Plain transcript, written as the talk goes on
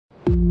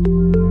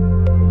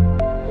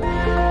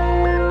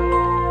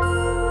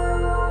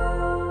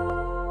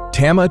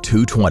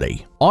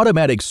ThaMa-220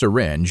 Automatic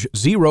Syringe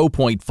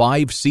 0.5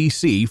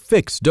 cc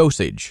Fixed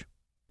Dosage.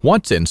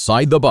 What's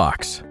inside the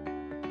box?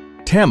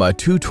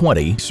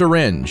 ThaMa-220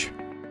 Syringe,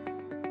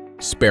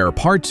 Spare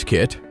Parts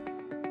Kit,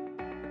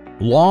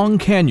 Long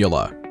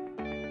Cannula,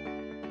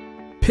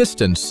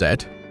 Piston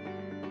Set,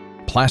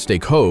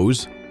 Plastic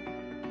Hose,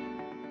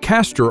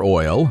 Castor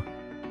Oil,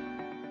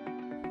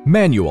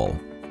 Manual.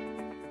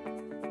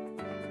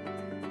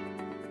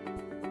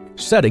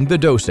 Setting the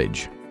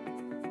dosage.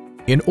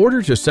 In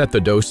order to set the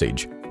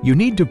dosage, you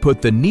need to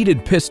put the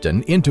needed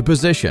piston into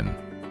position.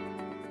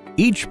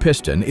 Each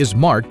piston is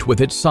marked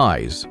with its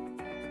size.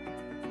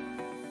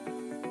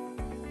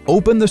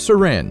 Open the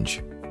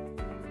syringe.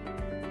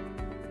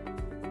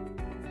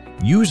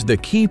 Use the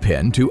key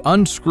pin to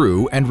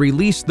unscrew and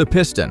release the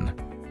piston.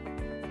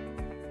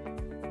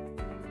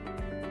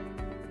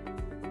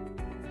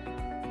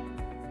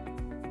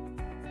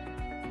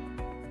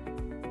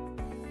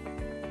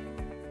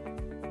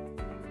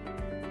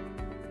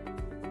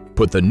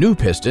 Put the new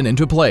piston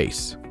into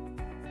place.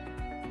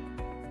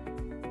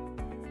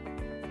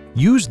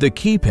 Use the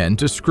key pin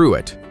to screw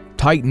it.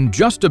 Tighten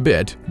just a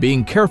bit,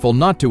 being careful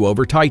not to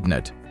over-tighten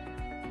it.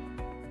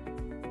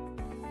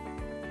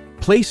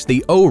 Place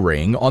the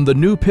O-ring on the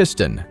new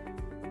piston.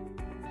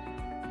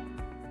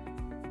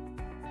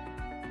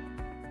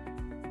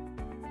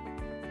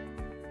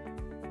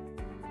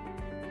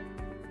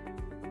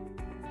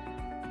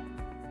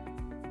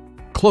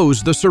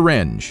 Close the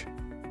syringe.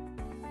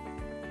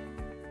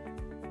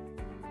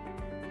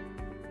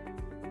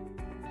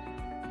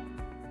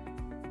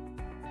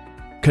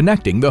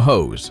 Connecting the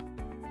hose.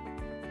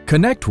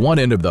 Connect one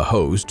end of the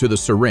hose to the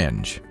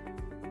syringe.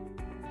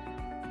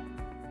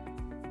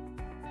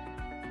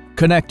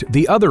 Connect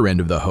the other end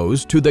of the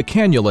hose to the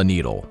cannula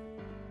needle.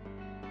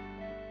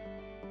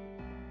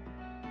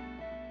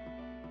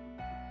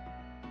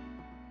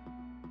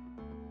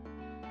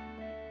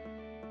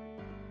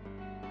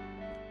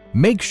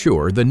 Make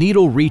sure the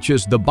needle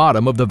reaches the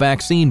bottom of the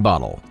vaccine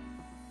bottle.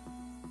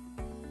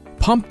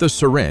 Pump the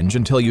syringe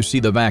until you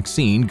see the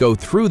vaccine go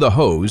through the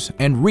hose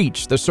and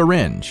reach the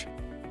syringe.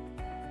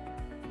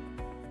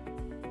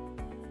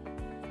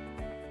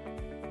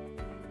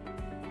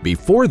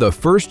 Before the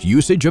first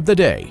usage of the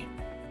day.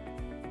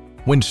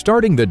 When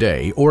starting the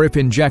day, or if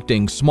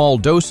injecting small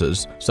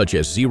doses such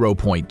as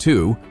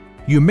 0.2,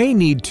 you may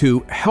need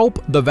to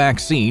help the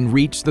vaccine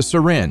reach the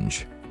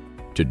syringe.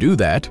 To do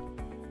that,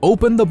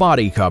 open the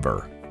body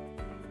cover.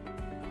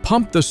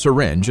 Pump the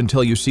syringe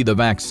until you see the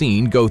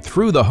vaccine go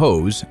through the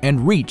hose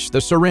and reach the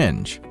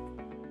syringe.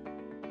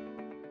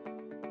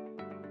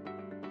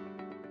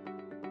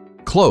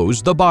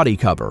 Close the body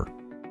cover.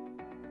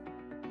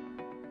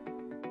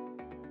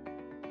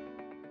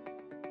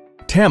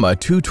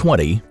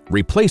 ThaMa-220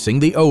 Replacing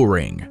the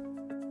O-ring.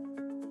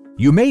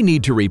 You may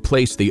need to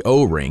replace the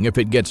O-ring if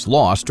it gets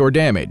lost or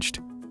damaged.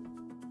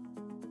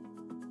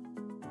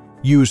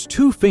 Use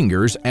 2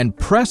 fingers and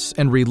press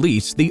and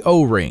release the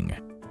O-ring.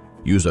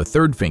 Use a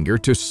third finger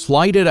to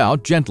slide it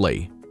out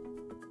gently.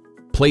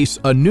 Place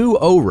a new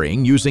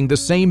O-ring using the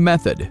same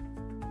method.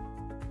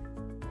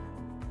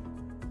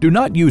 Do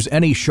not use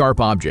any sharp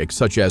objects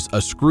such as a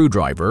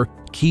screwdriver,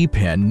 key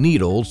pin,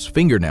 needles,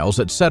 fingernails,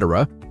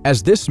 etc.,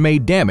 as this may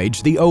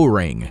damage the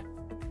O-ring.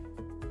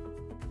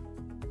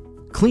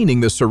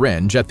 Cleaning the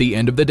syringe at the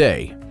end of the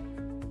day.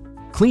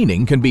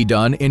 Cleaning can be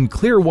done in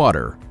clear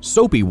water,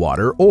 soapy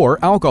water, or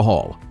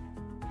alcohol.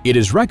 It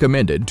is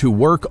recommended to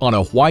work on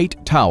a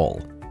white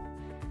towel.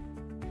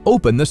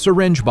 Open the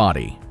syringe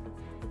body.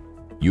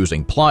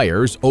 Using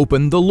pliers,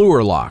 open the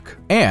lure lock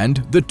and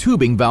the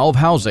tubing valve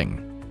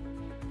housing.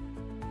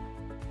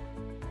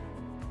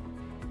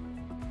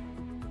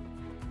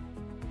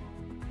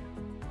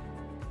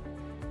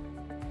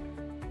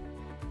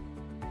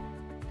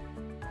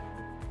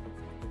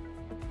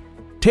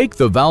 Take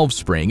the valve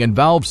spring and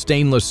valve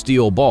stainless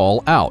steel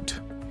ball out.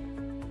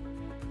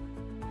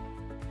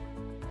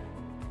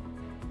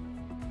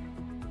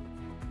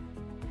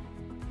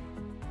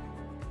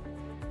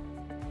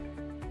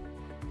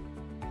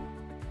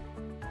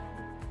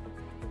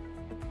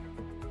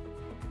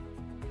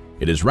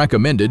 It is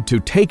recommended to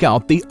take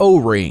out the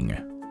O-ring.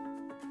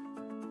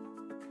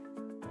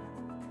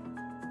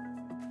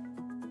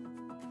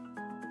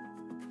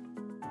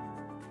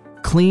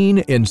 Clean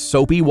in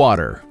soapy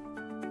water.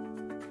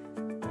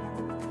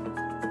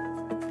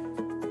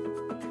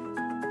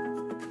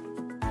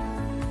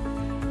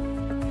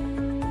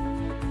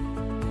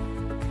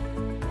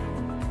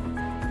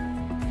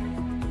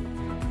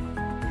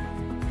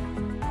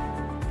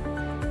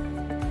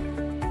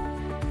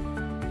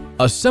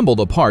 Assemble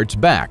the parts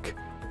back.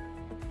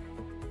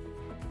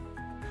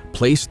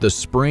 Place the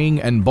spring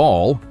and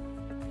ball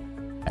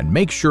and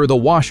make sure the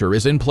washer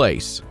is in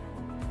place.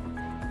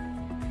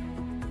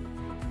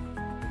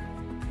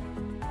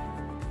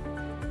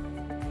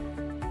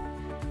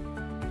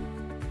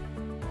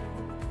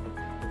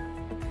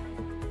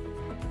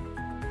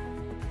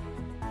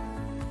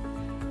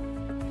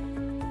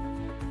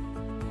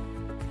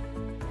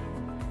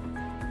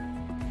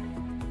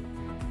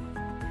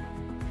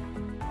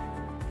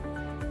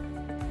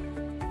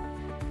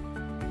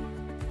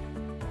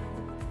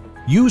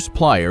 Use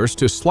pliers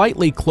to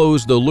slightly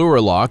close the lure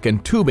lock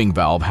and tubing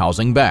valve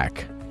housing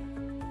back.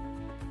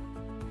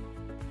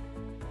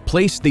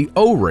 Place the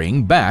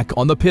O-ring back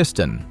on the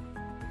piston.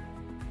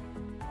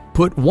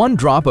 Put 1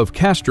 drop of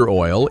castor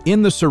oil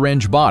in the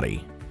syringe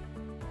body.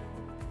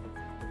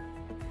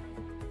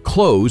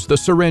 Close the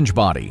syringe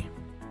body.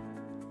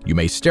 You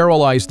may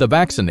sterilize the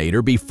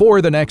vaccinator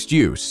before the next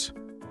use.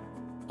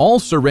 All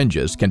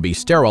syringes can be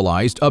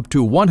sterilized up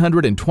to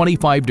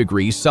 125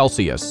 degrees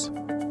Celsius.